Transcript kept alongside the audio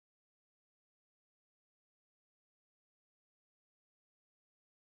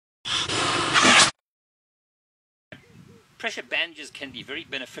pressure bandages can be very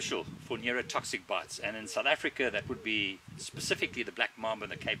beneficial for neurotoxic bites, and in South Africa that would be specifically the black mamba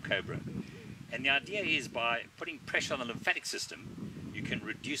and the Cape Cobra. And the idea is by putting pressure on the lymphatic system, you can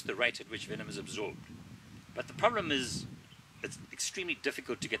reduce the rate at which venom is absorbed. But the problem is it's extremely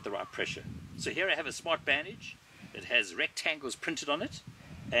difficult to get the right pressure. So here I have a Smart bandage. It has rectangles printed on it,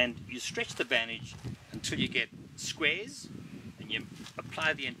 and you stretch the bandage until you get squares, and you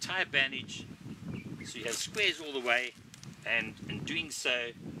apply the entire bandage so you have squares all the way, and in doing so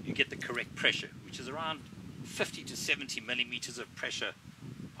you get the correct pressure, which is around 50 to 70 millimeters of pressure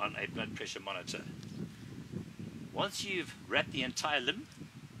on a blood pressure monitor. Once you've wrapped the entire limb,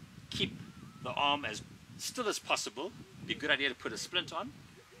 keep the arm as still as possible. It'd be a good idea to put a splint on,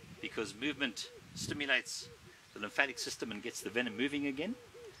 because movement stimulates the lymphatic system and gets the venom moving again.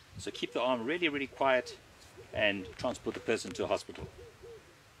 So keep the arm really, really quiet and transport the person to a hospital.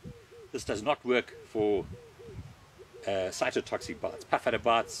 This does not work for cytotoxic bites. Puff adder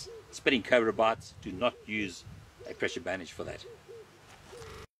bites, spitting cobra bites. Do not use a pressure bandage for that.